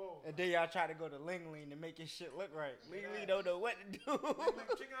horrible. And then y'all try to go to Ling Ling to make your shit look right. Ling Ling don't know what to do. Like,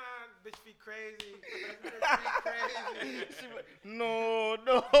 chicken on, bitch feet crazy. Bitch feet crazy. She like, no.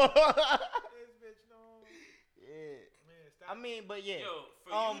 This bitch no. Yeah. Man, stop. I mean, but yeah. Yo,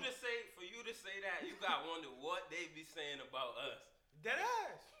 for you to say that, you got to wonder what they be saying about us. Dead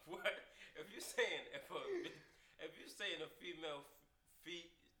ass. What if you saying if you saying a female feet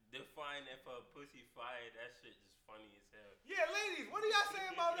define if a pussy fire? That shit just funny as hell. Yeah, ladies, what do y'all say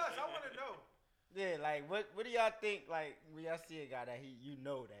about us? I want to know. Yeah, like, what do y'all think, like, when y'all see a guy that you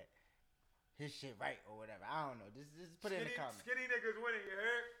know that his shit right or whatever? I don't know. Just put it in the comments. Skinny niggas winning, you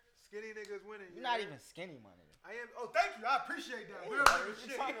heard? Skinny niggas winning. You're not even skinny, my nigga. I am. Oh, thank you. I appreciate that. Real what nigga you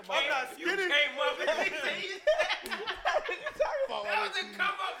shit. talking I'm about? not You skinny. came up with it. That was a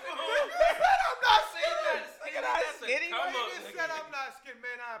come up for him. I'm not Say that Look at that skinny. skinny. That's a come Nigga up, said nigga. I'm not skinny,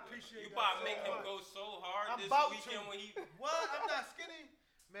 man. I appreciate You that. about to so make him much. go so hard I'm this about weekend to. when he. What? I'm not skinny?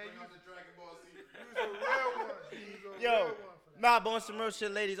 Man, Bring you out the Dragon Ball Z. was a real one. You was a Yo, real one for that. nah, but on some real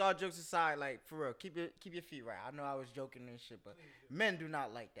shit, ladies, all jokes aside, like, for real, keep your feet right. I know I was joking and shit, but men do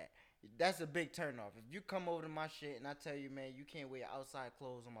not like that. That's a big turnoff. If you come over to my shit and I tell you, man, you can't wear your outside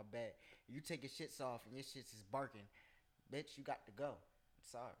clothes on my bed, you take your shits off and your shits is barking, bitch, you got to go. I'm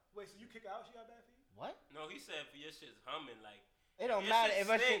sorry. Wait, so you kick her out? She got bad feet? What? No, he said for your shit's humming like. It don't Your matter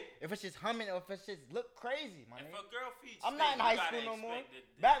shit if it's just humming or if it's just look crazy, my If nigga. a girl feet I'm stink, not in you high gotta school no more. expect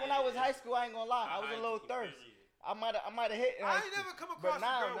it. Back when I was high school, I ain't gonna lie, I was a little Period. thirst. I might have hit. in I high ain't school. never come But across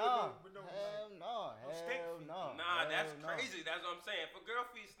now, a girl with no hell no, stink hell feet. no. Nah, that's hell no. crazy. That's what I'm saying. If a girl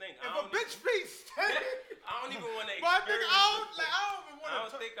feet stink, If a bitch feet stink, I don't even want to but experience. nigga, I don't even want I to.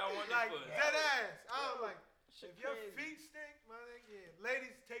 don't think I want like to put. dead ass. I don't like. Shit If your crazy. feet stink, my nigga, yeah.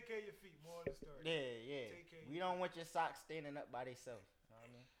 Ladies, take care of your feet. More of the story. Yeah. Take care of We your don't want your socks standing up by themselves. You know what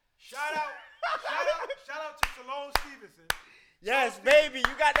I mean? Shout out to Salone Stevenson. Yes, baby,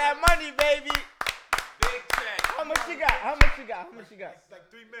 you got that money, baby. Big check. How much you got? How much you got? How much you got? Like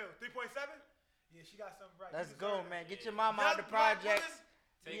 3 mil, 3.7. Yeah, she got something right. Let's You go, deserve man. it. Get your mama Young out the black projects.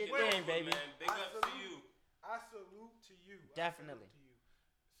 women, Do Take your it thing, over, baby. man. Big I up to salute- you. I salute to you. I Definitely. salute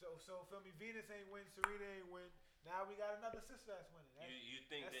to you. So feel me. Venus ain't win. Serena ain't win. Now we got another sister that's winning. You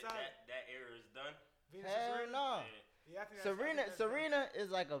think that's that, solid. that era is done? Venus and Hell Serena? no. Yeah. Yeah, I think Serena, that's done. Serena is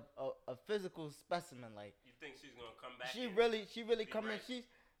like a physical specimen. Like You think she's gonna come back? she and really be come in. right?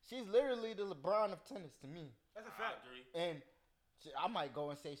 She's literally the LeBron of tennis to me. That's a I fact. agree. And I might go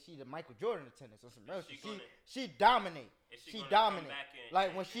and say she the Michael Jordan of tennis or some real She shit. gonna- She dominate. Is she She gonna dominate. come back and- Like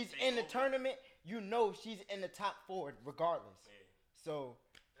and- when and she's take in the over? tournament, you know she's in the top 4 regardless. Yeah. So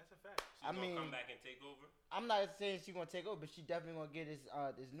That's a fact. She's I gonna mean- come back and take over. I'm not saying she's gonna take over, but she definitely gonna get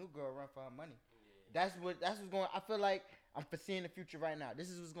this new girl a run for her money. That's what's going. I feel like I'm foreseeing the future right now. This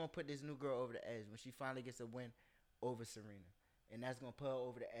is what's gonna put this new girl over the edge when she finally gets a win over Serena, and that's gonna put her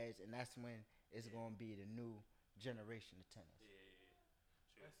over the edge, and that's when it's gonna be the new generation of tennis.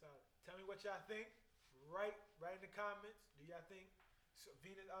 Yeah. That's solid. Tell me what y'all think. Right in the comments. Do y'all think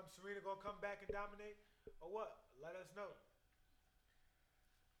Serena gonna come back and dominate, or what? Let us know.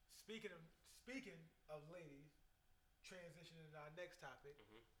 Speaking of ladies, transitioning to our next topic.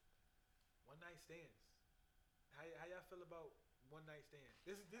 Mhm. One night stands. How y'all feel about one night stands?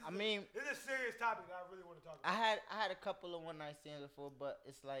 This is a serious topic that I really want to talk about. I had a couple of one night stands before, but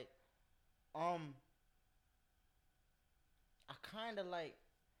it's like, I kind of like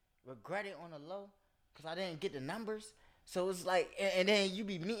regret it on the low because I didn't get the numbers. So it's like, and then you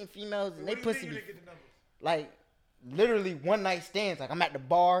be meeting females and What they do you pussy think you be didn't get the numbers? like literally one night stands. Like I'm at the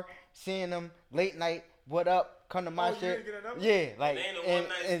bar seeing them late night. What up? Come to my Oh, you shit. didn't get a number? Yeah, like It ain't a and- one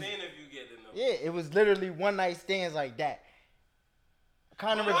night and- stand if you get the number. Yeah, it was literally one night stands like that.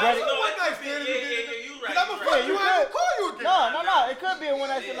 Kind of Well, regret no, it. it One night could be- stand, yeah, you get yeah, it. you 'Cause right. I'm you a right. fuck you. I ain't call you again. No. It could be a one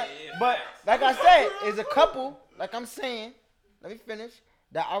night stand. Yeah, But facts. like I said, it's a couple. Like I'm saying, let me finish.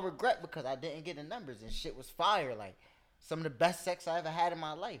 That I regret because I didn't get the numbers and shit was fire. Like some of the best sex I ever had in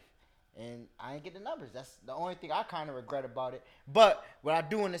my life, and I didn't get the numbers. That's the only thing I kind of regret about it. But what I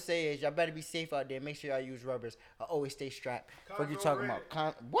do want to say is y'all better be safe out there. Make sure y'all use rubbers. I always stay strapped. What you talking about?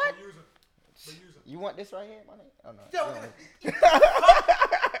 What? But use them. But use them. You want this right here, my nigga? Oh no. Yo, no.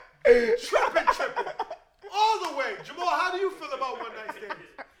 tripping. All the way. Jamal, how do you feel about one night stands?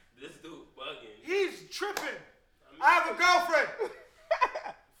 This dude bugging. He's tripping. I have a girlfriend.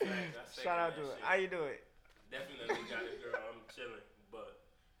 Shout out to it. How you do it? Definitely got a girl. I'm chilling, but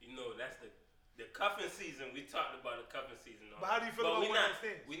you know that's the cuffing season. We talked about the cuffing season. But how do you feel about we one not, night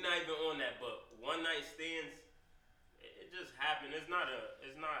stands? We not even on that. But one night stands, it just happened. It's not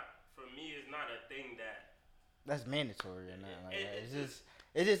for me. It's not a thing that. That's mandatory or nothing like that.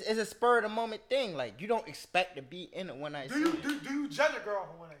 It's It's a spur of the moment thing. Like you don't expect to be in a one night Do stand. you judge a girl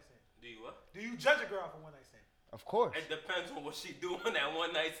for one night stand? Do you what? Do you judge a girl for one night stand? Of course. It depends on what she doing that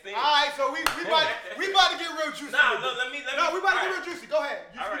one night stand. All right, so we about to get real juicy. Nah, with let this. me. No, we about to get alright. real juicy. Go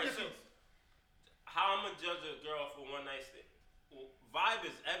ahead. You All speak right, your so piece. how I'm gonna judge a girl for one night stand? Well, vibe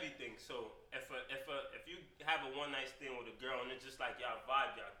is everything. So if you have a one night stand with a girl and it's just like y'all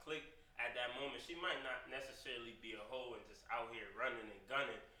vibe, y'all click at that moment, she might not necessarily be a hoe and just out here running and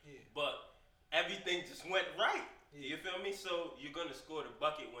gunning, Yeah. but everything just went right. Yeah. You feel me? So you're gonna score the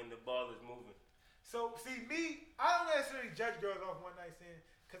bucket when the ball is moving. So see me, I don't necessarily judge girls off one night stand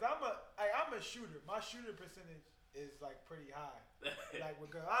because I'm a shooter. My shooter percentage is like pretty high. Like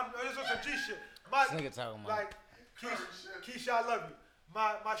with girls, this was some G shit. My, This nigga talking about. like Keisha, I love you.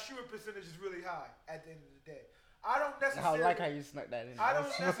 My shooting percentage is really high at the end of the day. I don't I necessarily. like how you snuck that in. I don't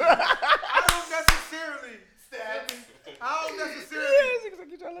necessarily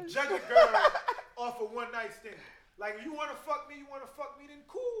judge a girl off a one night stand. Like if you wanna fuck me, then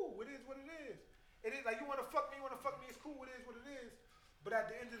cool. It is what it is. It is like you wanna fuck me, it's cool, it is what it is. But at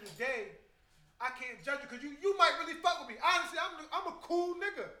the end of the day, I can't judge you because you might really fuck with me. Honestly, I'm a cool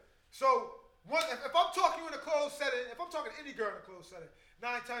nigga. So if I'm talking in a closed setting, if I'm talking to any girl in a closed setting,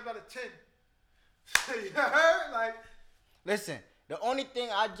 9 times out of 10, you heard? Like, listen, the only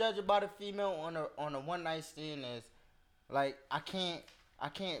thing I judge about a female on a one night stand is like I can't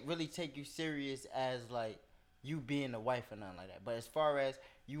really take you serious as like you being a wife or nothing like that. But as far as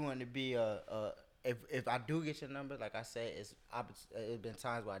you want to be if I do get your number, like I said, it's been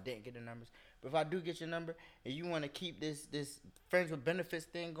times where I didn't get the numbers. But if I do get your number and you want to keep this friends with benefits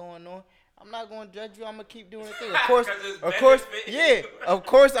thing going on, I'm not going to judge you. I'm going to keep doing the thing. Of course, yeah. Of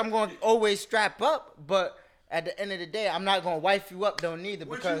course, I'm going to always strap up. But at the end of the day, I'm not going to wife you up though neither.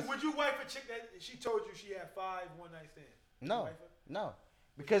 Would you wife a chick that she told you she had 5 one night stands? No.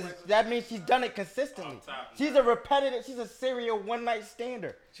 Because that means she's done it consistently. She's a serial one night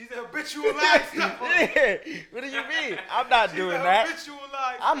stander. She's a habitual lie stepper. Yeah. What do you mean? I'm not doing that. Habitual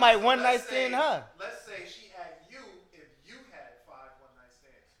lie. I might one night stand her. Let's say she had you if you had 5 one night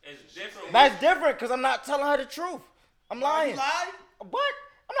stands. It's different. That's different because I'm not telling her the truth. I'm lying. You lied? What?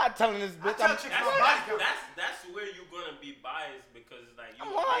 I'm not telling this bitch. That's where you're gonna be biased because like you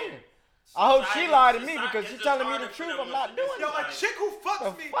I'm lying. I hope she lied to me because she's it's telling me harder the for truth. them I'm not to doing Yo, it. a chick who fucks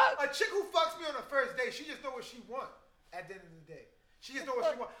The me, fuck? a chick who fucks me on the first date, she just know what she want at the end of the day. She just know what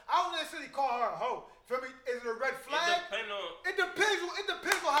she want. I don't necessarily call her a hoe. Feel me? Is it a red flag? It depends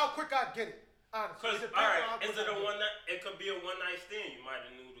on how quick I get it. Honestly. Because alright, is it a one night? It could be a one night stand. You might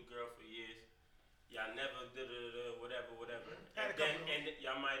have knew the girl for years. Y'all never did whatever. And then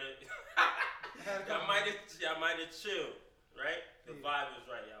y'all might have chilled, right? The vibe was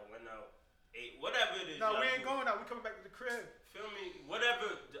right. Y'all went out, ate whatever it is. No, we ain't going out. We coming back to the crib. Feel me?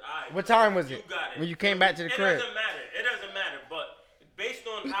 Whatever. What time was it? You got it. When you came back to the crib? It doesn't matter. But based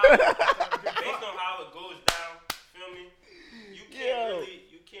on how it goes down, feel me? You can't really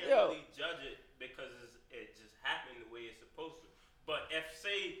judge it because it just happened the way it's supposed to. But if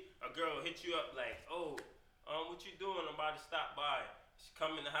say a girl hit you up like, what you doing? I'm about to stop by. She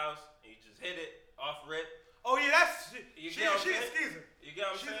come in the house and you just hit it off rip. Oh yeah, that's You she get a what I'm saying? skeezer. You get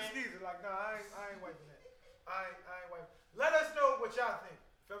what I'm She's a saying? skeezer. Like, nah, I ain't wiping that. I ain't wiping. Let us know what y'all think.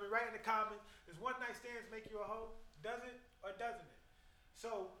 Feel me? Write in the comments. Does one night stands make you a hoe? Does it or doesn't it?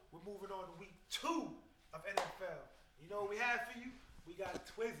 So we're moving on to week 2 of NFL. You know what we have for you? We got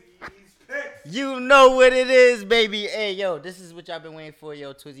Twizzy's picks. You know what it is, baby. Hey, yo, this is what y'all been waiting for,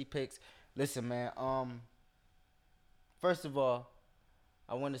 yo, Twizzy picks. Listen, man. First of all,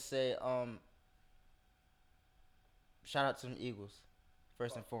 I want to say, shout out to the Eagles,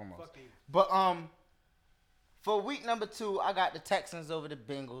 first and foremost. But for week number 2, I got the Texans over the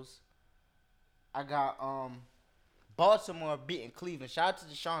Bengals. I got Baltimore beating Cleveland. Shout out to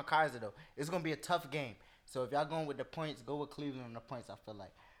Deshaun Kaiser though. It's gonna be a tough game. So if y'all going with the points, go with Cleveland on the points. I feel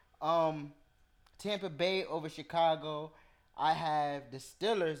like. Tampa Bay over Chicago. I have the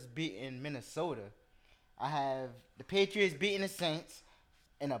Steelers beating Minnesota. I have the Patriots beating the Saints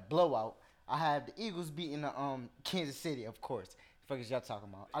in a blowout. I have the Eagles beating the Kansas City, of course. What the fuck is y'all talking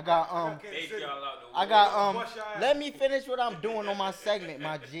about? I got let me finish what I'm doing on my segment,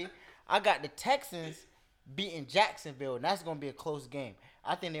 my G. I got the Texans beating Jacksonville, and that's gonna be a close game.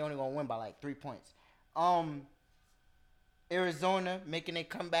 I think they only gonna win by like 3 points. Arizona making a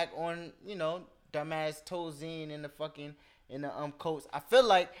comeback on, dumbass Tozine and the Colts. I feel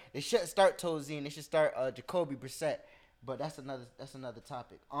like they shouldn't start Tozine. They should start Jacoby Brissett. But that's another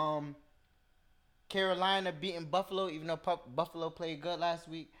topic. Carolina beating Buffalo, even though Buffalo played good last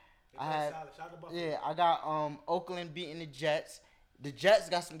week. I got Oakland beating the Jets. The Jets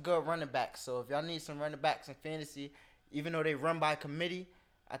got some good running backs. So if y'all need some running backs in fantasy, even though they run by committee,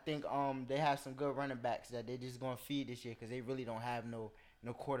 I think they have some good running backs that they just gonna feed this year because they really don't have no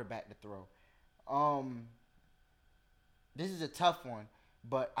quarterback to throw. This is a tough one,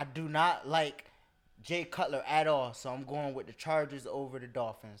 but I do not like Jay Cutler at all, so I'm going with the Chargers over the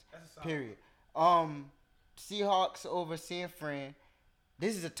Dolphins. Period. Seahawks over San Fran.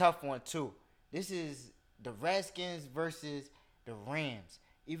 This is a tough one too. This is the Redskins versus the Rams.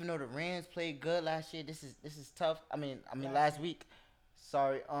 Even though the Rams played good last year, this is tough. I mean last week.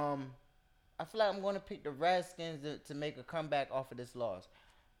 Sorry. I feel like I'm going to pick the Redskins to make a comeback off of this loss.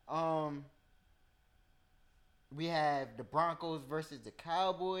 we have the Broncos versus the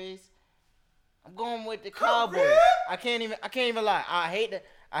Cowboys. I'm going with the Come Cowboys. real? I can't even lie. I hate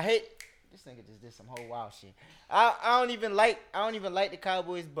this nigga just did some whole wild shit. I don't even like the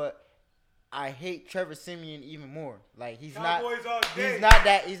Cowboys, but I hate Trevor Siemian even more. Like he's Cowboys all day. he's not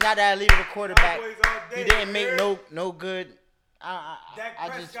that elite of a quarterback. Cowboys all day, He didn't make man. no good. I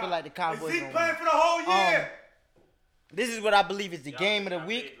just Prescott. feel like the Cowboys. Is he gonna playing win. for the whole year? This is what I believe is the Y'all game of think the I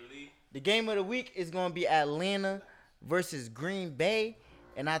week. made the league? The game of the week is going to be Atlanta versus Green Bay,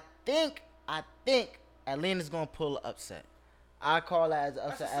 and I think Atlanta's going to pull an upset. I call that as an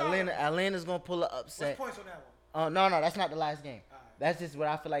upset. That's a solid. Atlanta's going to pull an What's upset. points on that one? No, that's not the last game. All right. That's just what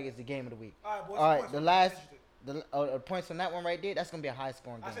I feel like is the game of the week. All right, boys. All right, points the on last that? the points on that one right there. That's going to be a high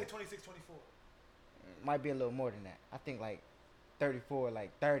scoring game. I say 26-24. Might be a little more than that. I think like 34,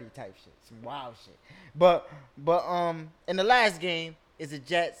 like 30 type shit. Some wild shit. But in the last game is the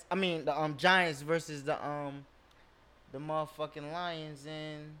Giants versus the motherfucking Lions,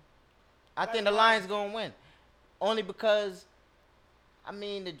 and I think the Lions gonna win. Only because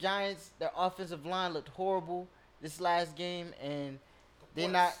the Giants, their offensive line looked horrible this last game, and they're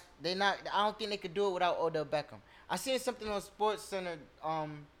not I don't think they could do it without Odell Beckham. I seen something on Sports Center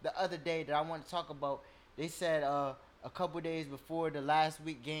the other day that I want to talk about. They said a couple days before the last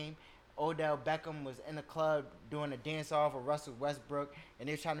week game, Odell Beckham was in the club doing a dance off with Russell Westbrook, and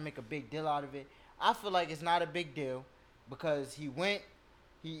they're trying to make a big deal out of it. I feel like it's not a big deal because he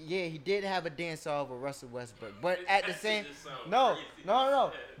did have a dance off with Russell Westbrook, but at the same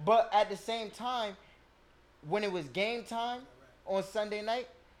but at the same time, when it was game time on Sunday night,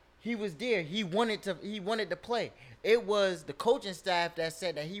 he was there. He wanted to play. It was the coaching staff that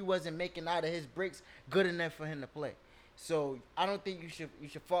said that he wasn't making out of his bricks good enough for him to play. So I don't think you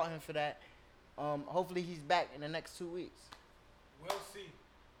should fault him for that. Hopefully he's back in the next 2 weeks. We'll see.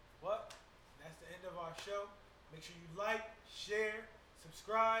 Well, that's the end of our show. Make sure you like, share,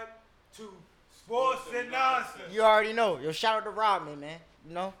 subscribe to Sports and Nonsense. You already know. Yo, shout out to Rodman, man.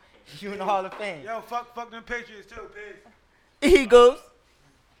 You know, you in the Hall of Fame. Yo, fuck them Patriots too, peace. Eagles.